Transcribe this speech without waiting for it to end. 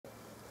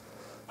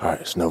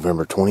Alright, it's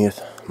November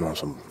 20th. I'm on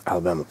some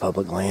Alabama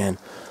public land.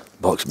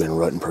 Bucks have been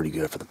rutting pretty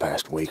good for the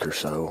past week or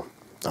so.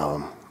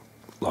 A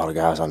lot of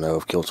guys I know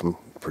have killed some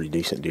pretty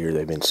decent deer.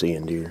 They've been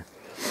seeing deer.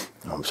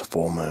 It's a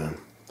full moon.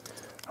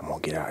 I'm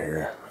going to get out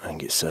here and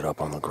get set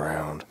up on the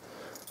ground.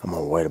 I'm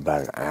going to wait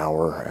about an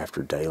hour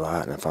after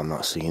daylight, and if I'm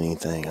not seeing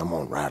anything, I'm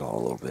going to rattle a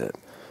little bit.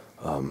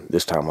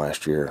 This time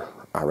last year,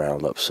 I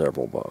rattled up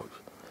several bucks,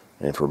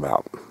 and for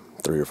about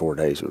 3 or 4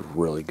 days, it was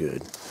really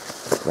good.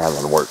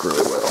 Rattling worked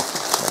really well.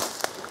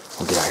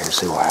 So we'll get out here and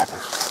see what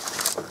happens.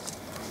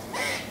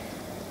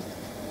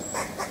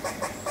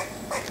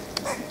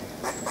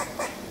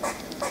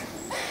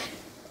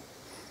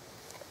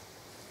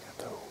 Got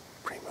the old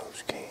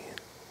Primo's can.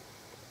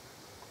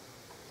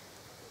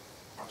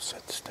 I'll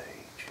set the stage.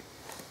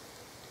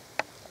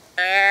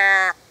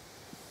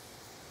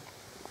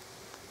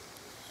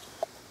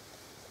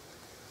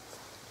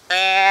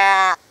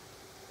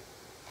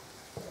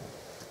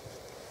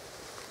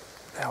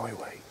 Now we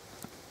wait.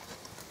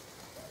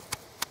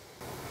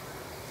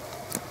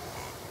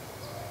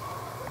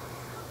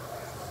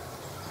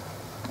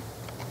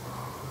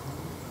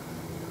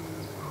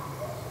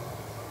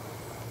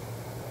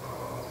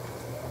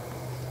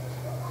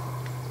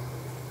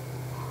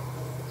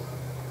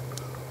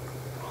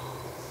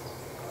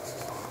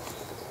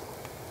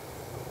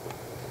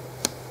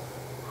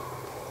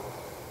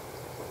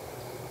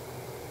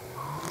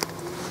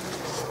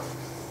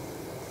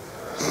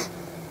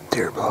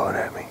 Deer blowing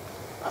at me.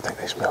 I think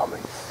they smell me.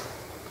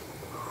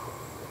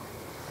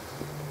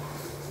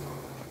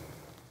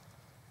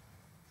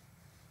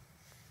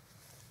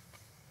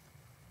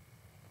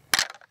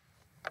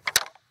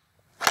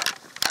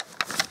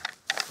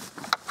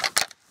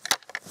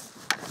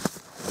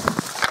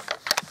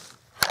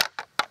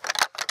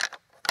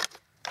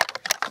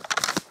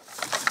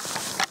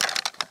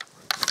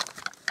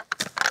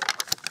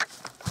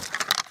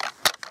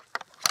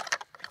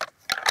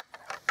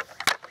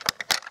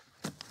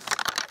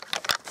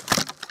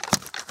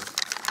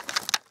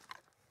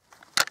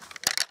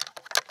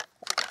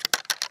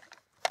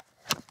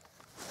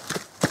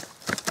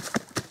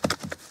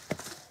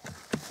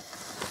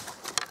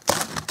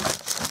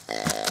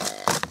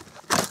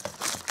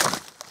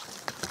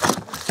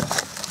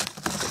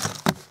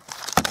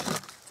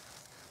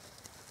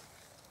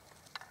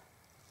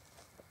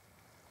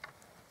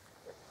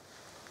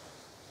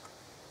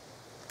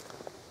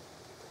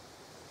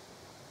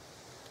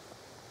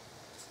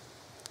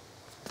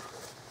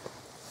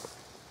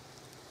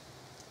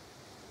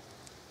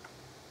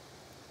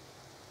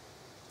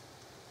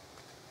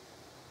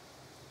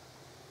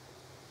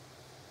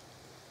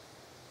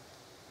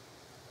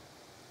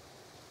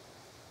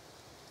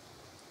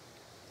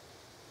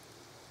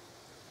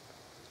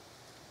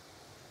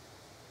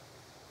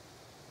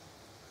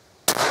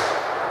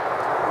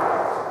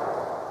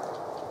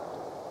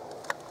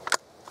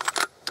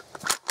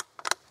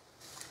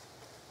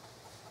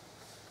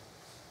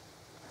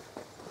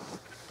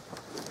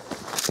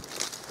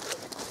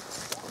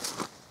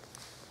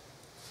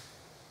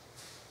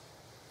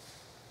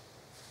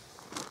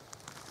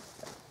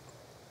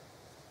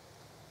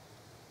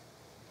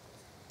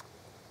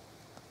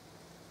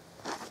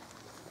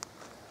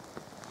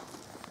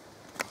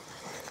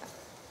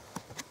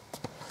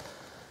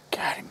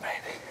 Got him,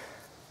 baby.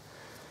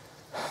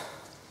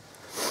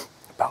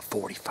 About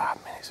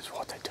 45 minutes is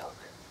what they took.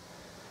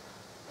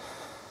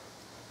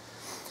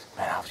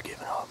 Man, I was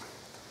giving up.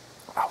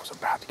 I was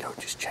about to go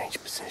just change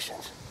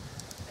positions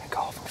and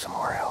call from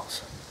somewhere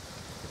else.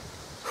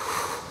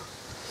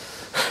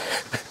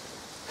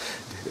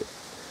 Did it.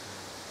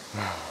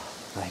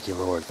 Thank you,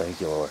 Lord. Thank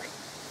you, Lord.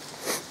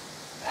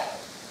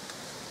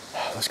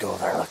 Let's go over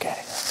there and look at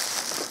it.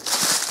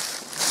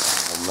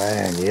 Oh,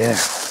 man, yeah.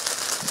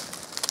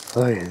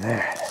 Look at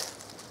that.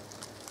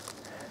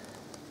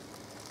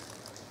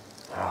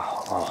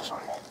 Oh, awesome.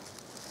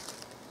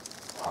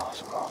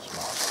 Awesome, awesome,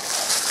 awesome.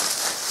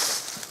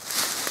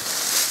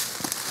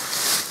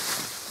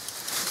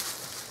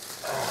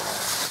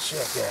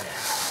 Check that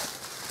out.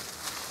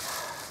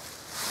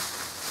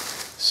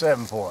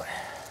 7 point.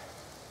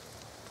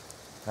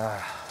 I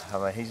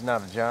mean, he's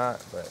not a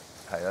giant, but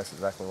hey, that's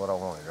exactly what I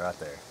wanted right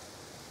there.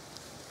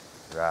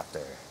 Right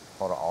there.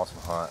 What an awesome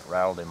hunt.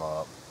 Rattled him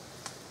up.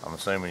 I'm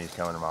assuming he's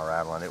coming to my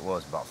rattling. It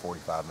was about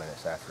 45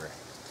 minutes after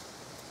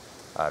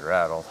I'd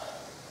rattled.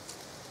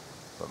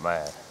 But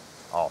man,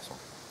 awesome.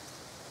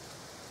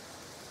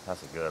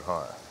 That's a good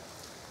hunt.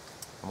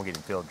 I'm gonna get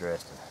him field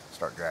dressed and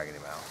start dragging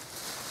him out.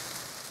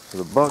 So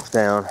the buck's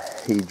down.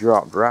 He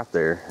dropped right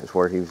there is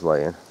where he was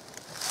laying.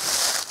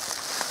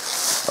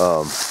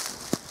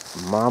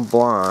 My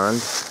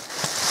blind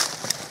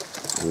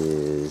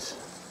is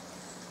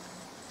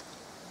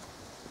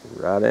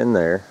right in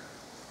there.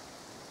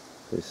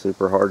 It's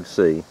super hard to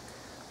see,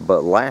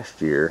 but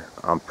last year,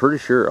 I'm pretty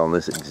sure on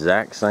this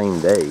exact same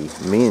day,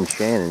 me and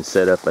Shannon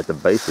set up at the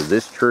base of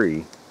this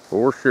tree,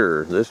 for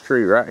sure, this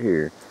tree right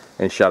here,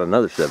 and shot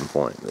another 7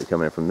 point. They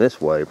come in from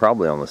this way,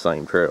 probably on the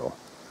same trail.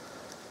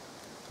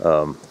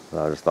 I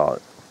just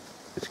thought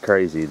it's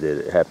crazy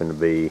that it happened to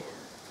be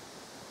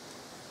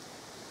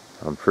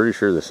I'm pretty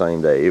sure the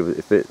same day.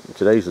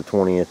 Today's the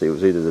 20th, it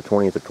was either the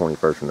 20th or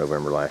 21st of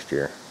November last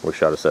year. We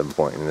shot a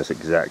 7-point in this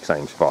exact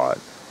same spot.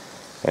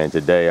 And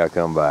today I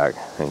come back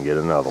and get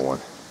another one.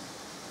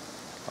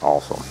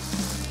 Awesome.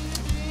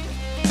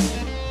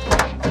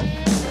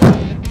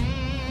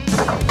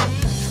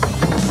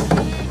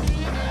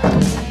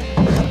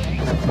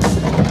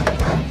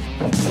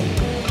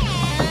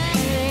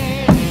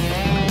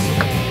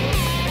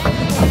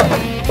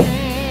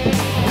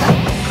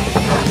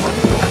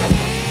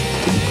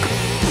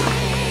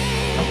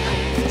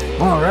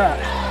 All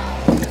right,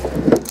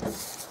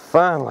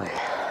 finally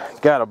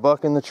got a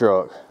buck in the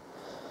truck.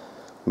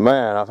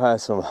 Man, I've had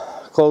some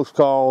close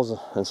calls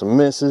and some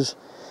misses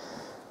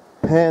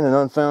and an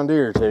unfound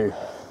deer or two.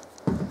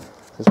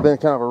 It's been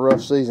kind of a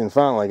rough season.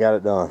 Finally got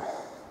it done.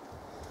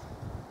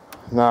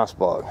 Nice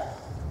buck.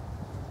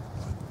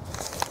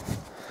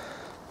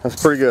 That's a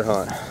pretty good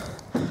hunt.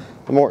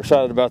 I'm more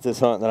excited about this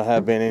hunt than I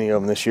have been any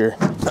of them this year.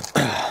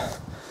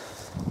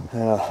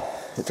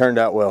 It turned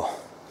out well.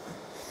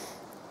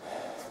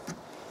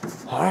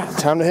 All right,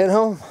 time to head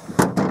home.